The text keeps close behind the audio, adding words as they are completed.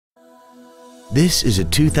This is a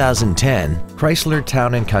 2010 Chrysler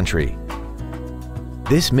Town & Country.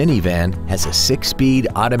 This minivan has a 6-speed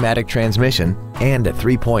automatic transmission and a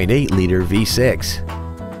 3.8-liter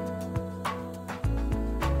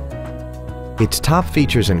V6. Its top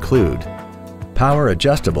features include power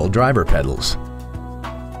adjustable driver pedals,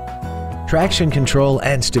 traction control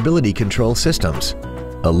and stability control systems,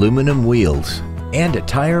 aluminum wheels, and a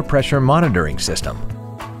tire pressure monitoring system.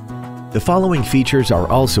 The following features are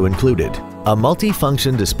also included: a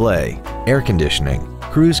multi-function display, air conditioning,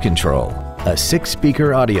 cruise control, a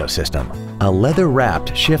 6-speaker audio system, a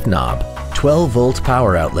leather-wrapped shift knob, 12-volt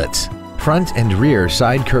power outlets, front and rear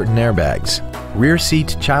side curtain airbags, rear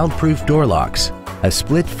seat child-proof door locks, a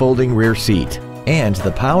split folding rear seat, and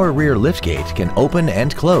the power rear liftgate can open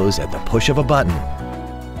and close at the push of a button.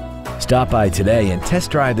 Stop by today and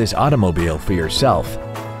test drive this automobile for yourself.